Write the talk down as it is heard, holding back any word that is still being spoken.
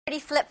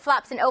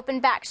flip-flops and open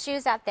back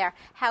shoes out there.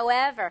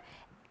 However,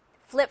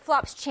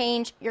 flip-flops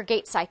change your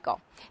gait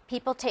cycle.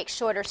 People take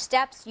shorter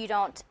steps. You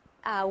don't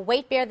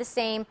weight bear the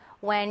same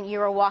when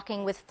you're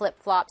walking with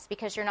flip-flops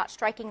because you're not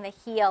striking the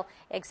heel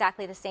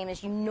exactly the same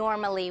as you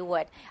normally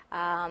would.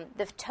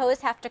 The toes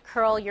have to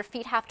curl. Your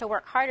feet have to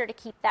work harder to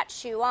keep that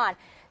shoe on.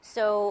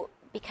 So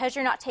because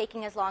you're not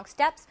taking as long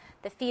steps,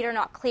 the feet are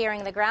not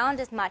clearing the ground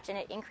as much, and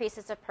it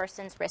increases a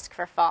person's risk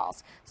for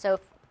falls. So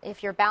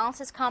if your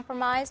balance is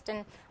compromised,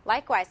 and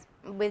likewise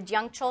with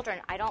young children,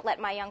 I don't let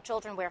my young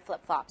children wear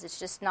flip-flops. It's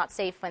just not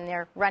safe when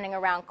they're running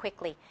around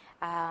quickly.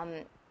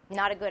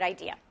 Not a good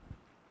idea.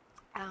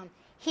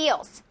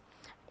 Heels.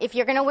 If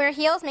you're going to wear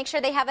heels, make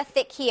sure they have a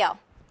thick heel.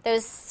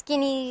 Those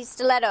skinny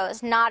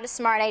stilettos, not a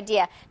smart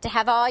idea. To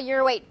have all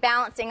your weight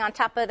balancing on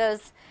top of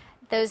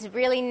those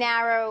really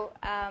narrow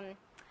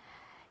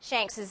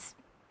shanks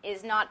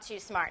is not too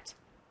smart.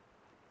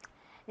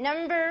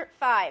 Number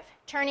 5,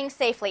 turning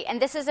safely,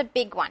 and this is a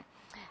big one.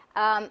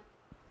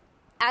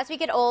 As we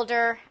get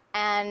older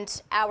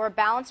and our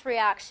balance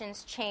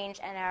reactions change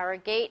and our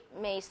gait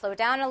may slow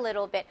down a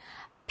little bit,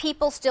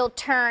 people still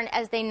turn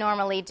as they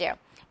normally do.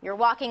 You're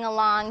walking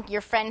along,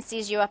 your friend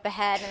sees you up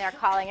ahead, and they're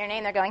calling your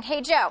name. They're going, "Hey,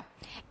 Joe."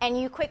 And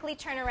you quickly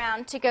turn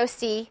around to go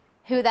see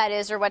who that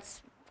is or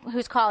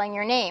who's calling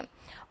your name.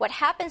 What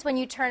happens when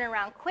you turn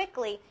around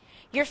quickly,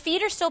 your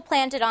feet are still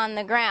planted on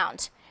the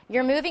ground.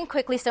 You're moving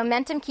quickly, so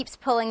momentum keeps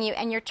pulling you,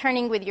 and you're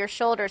turning with your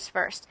shoulders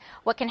first.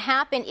 What can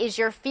happen is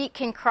your feet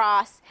can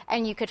cross,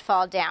 and you could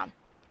fall down.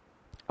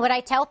 What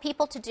I tell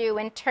people to do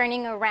when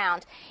turning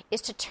around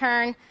is to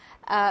turn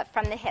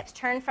from the hips,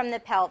 turn from the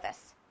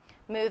pelvis.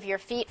 Move your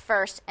feet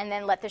first, and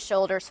then let the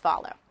shoulders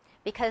follow.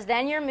 Because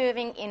then you're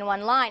moving in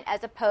one line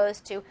as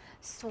opposed to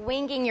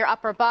swinging your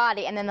upper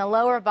body, and then the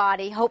lower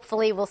body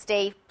hopefully will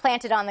stay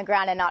planted on the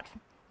ground and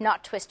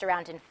not twist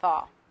around and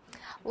fall.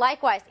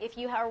 Likewise, if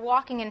you are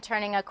walking and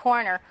turning a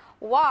corner,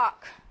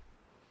 walk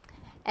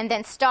and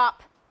then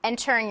stop and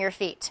turn your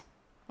feet.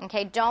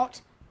 Okay,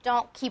 don't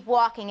keep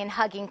walking and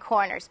hugging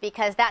corners,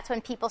 because that's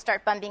when people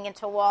start bumping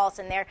into walls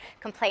and they're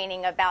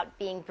complaining about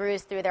being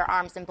bruised through their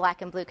arms in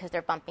black and blue because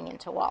they're bumping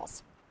into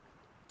walls.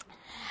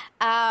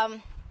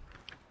 On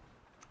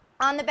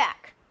the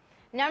back.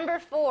 Number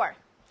 4,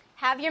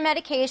 have your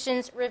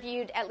medications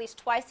reviewed at least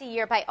twice a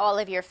year by all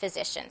of your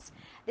physicians.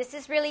 This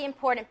is really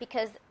important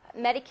because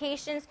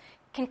medications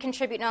can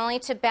contribute not only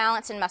to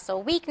balance and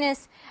muscle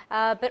weakness,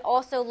 but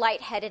also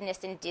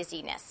lightheadedness and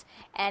dizziness.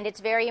 And it's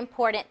very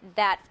important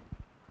that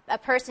a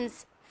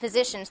person's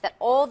physicians, that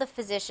all the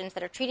physicians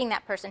that are treating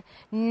that person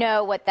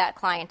know what that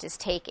client is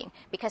taking.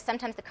 Because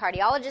sometimes the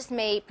cardiologist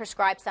may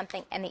prescribe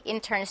something and the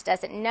internist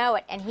doesn't know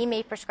it, and he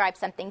may prescribe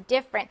something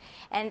different.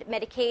 And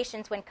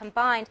medications, when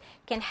combined,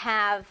 can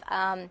have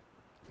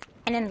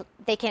and then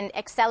they can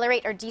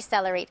accelerate or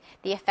decelerate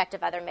the effect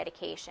of other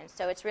medications.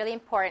 So it's really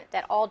important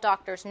that all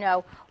doctors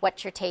know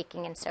what you're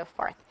taking and so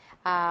forth.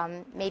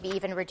 Maybe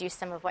even reduce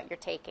some of what you're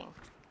taking.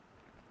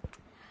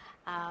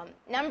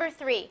 Number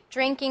 3,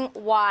 drinking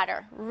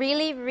water.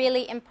 Really,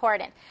 really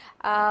important.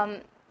 A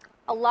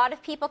lot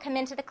of people come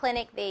into the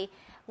clinic. They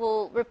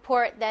will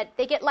report that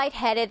they get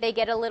lightheaded, they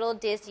get a little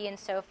dizzy and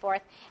so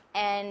forth.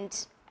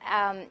 And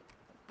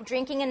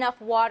drinking enough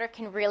water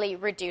can really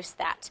reduce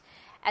that.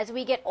 As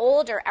we get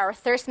older, our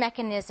thirst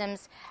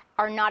mechanisms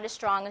are not as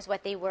strong as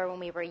what they were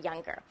when we were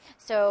younger.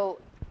 So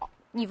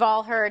you've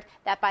all heard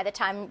that by the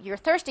time you're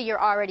thirsty,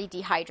 you're already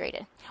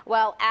dehydrated.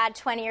 Well, add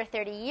 20 or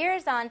 30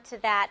 years onto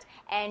that,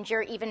 and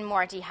you're even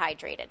more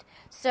dehydrated.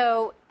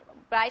 So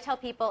what I tell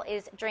people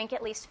is drink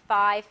at least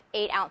 5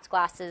 8-ounce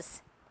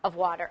glasses of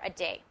water a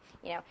day.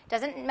 You know, it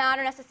doesn't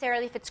matter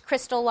necessarily if it's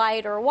Crystal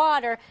Light or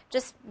water,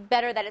 just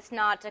better that it's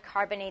not a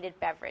carbonated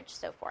beverage,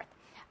 so forth.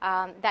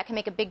 That can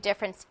make a big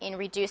difference in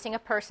reducing a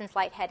person's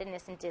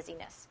lightheadedness and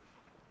dizziness.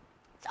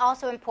 It's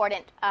also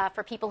important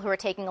for people who are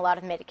taking a lot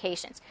of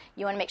medications.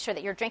 You want to make sure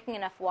that you're drinking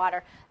enough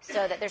water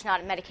so that there's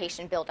not a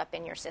medication buildup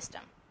in your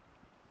system.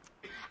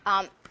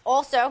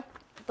 Also,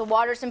 the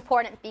water is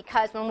important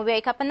because when we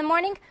wake up in the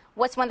morning,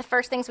 what's one of the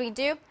first things we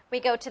do? We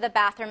go to the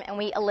bathroom and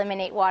we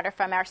eliminate water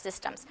from our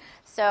systems.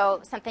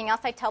 So something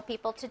else I tell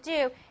people to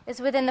do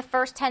is within the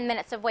first 10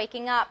 minutes of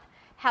waking up,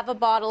 have a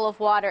bottle of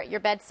water at your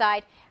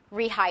bedside.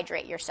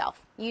 Rehydrate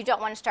yourself. You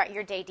don't want to start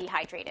your day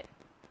dehydrated.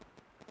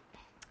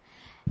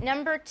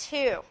 Number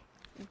 2,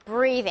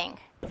 breathing.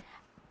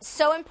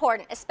 So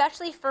important,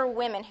 especially for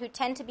women who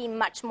tend to be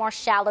much more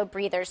shallow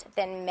breathers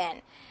than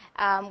men.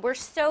 We're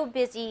so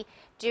busy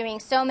doing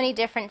so many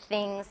different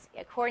things,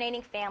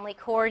 coordinating family,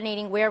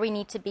 coordinating where we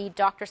need to be,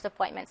 doctor's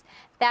appointments,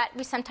 that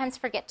we sometimes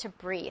forget to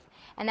breathe.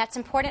 And that's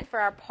important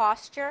for our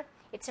posture.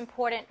 It's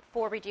important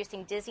for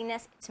reducing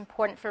dizziness. It's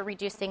important for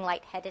reducing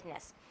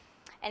lightheadedness.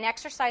 An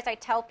exercise I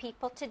tell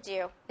people to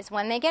do is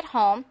when they get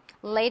home,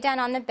 lay down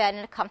on the bed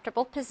in a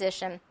comfortable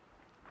position,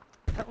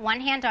 put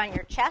one hand on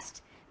your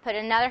chest, put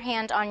another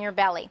hand on your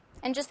belly,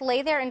 and just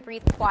lay there and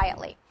breathe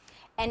quietly.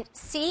 And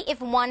see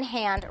if one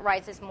hand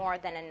rises more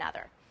than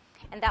another.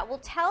 And that will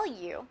tell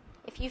you,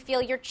 if you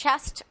feel your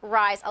chest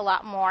rise a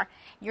lot more,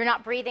 you're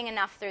not breathing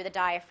enough through the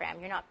diaphragm.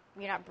 You're not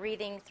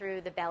breathing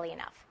through the belly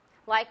enough.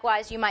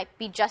 Likewise, you might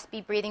just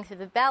be breathing through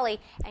the belly,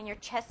 and your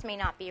chest may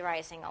not be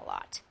rising a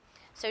lot.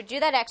 So do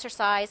that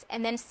exercise,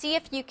 and then see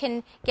if you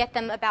can get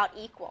them about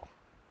equal.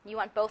 You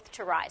want both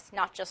to rise,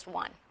 not just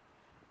one.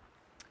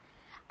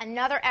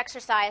 Another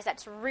exercise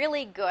that's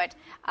really good,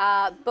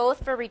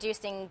 both for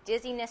reducing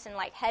dizziness and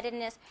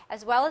lightheadedness,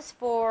 as well as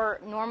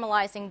for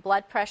normalizing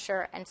blood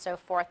pressure and so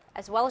forth,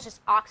 as well as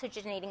just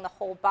oxygenating the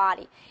whole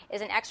body, is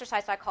an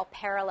exercise I call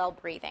parallel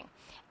breathing.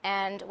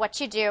 And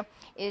what you do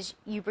is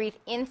you breathe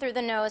in through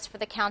the nose for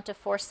the count of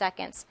 4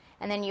 seconds,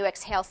 and then you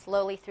exhale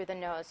slowly through the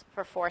nose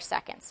for 4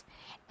 seconds.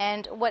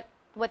 And what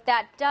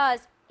that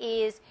does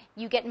is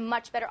you get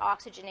much better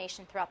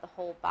oxygenation throughout the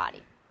whole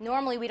body.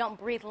 Normally, we don't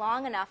breathe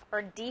long enough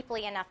or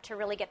deeply enough to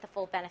really get the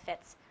full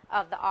benefits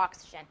of the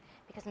oxygen,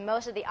 because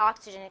most of the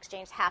oxygen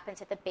exchange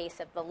happens at the base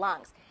of the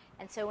lungs.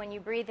 And so when you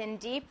breathe in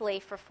deeply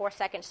for 4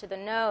 seconds through the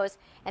nose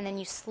and then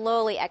you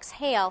slowly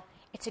exhale,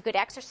 it's a good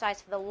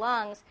exercise for the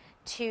lungs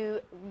to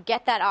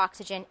get that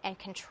oxygen and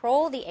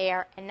control the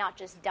air and not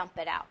just dump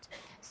it out.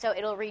 So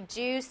it'll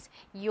reduce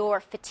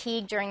your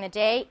fatigue during the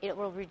day. It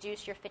will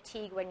reduce your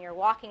fatigue when you're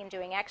walking and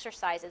doing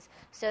exercises,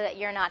 so that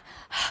you're not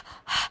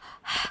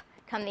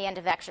come the end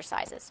of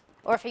exercises.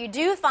 Or if you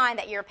do find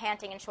that you're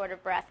panting and short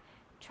of breath,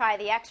 try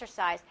the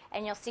exercise,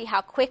 and you'll see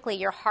how quickly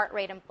your heart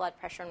rate and blood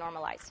pressure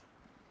normalize.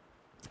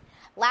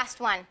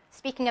 Last one,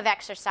 speaking of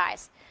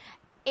exercise,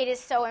 it is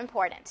so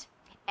important.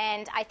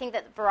 And I think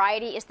that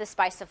variety is the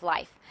spice of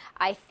life.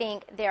 I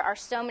think there are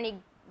so many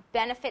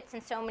benefits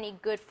and so many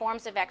good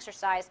forms of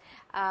exercise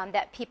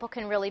that people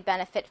can really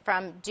benefit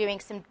from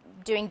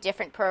doing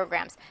different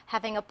programs.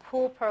 Having a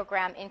pool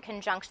program in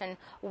conjunction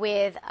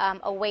with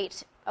a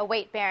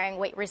weight-bearing,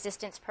 weight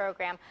resistance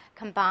program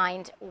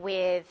combined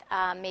with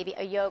maybe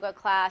a yoga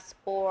class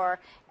or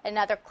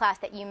another class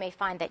that you may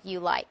find that you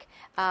like.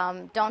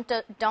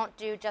 Don't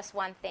do just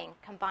one thing.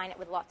 Combine it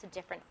with lots of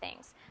different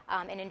things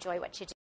and enjoy what you do.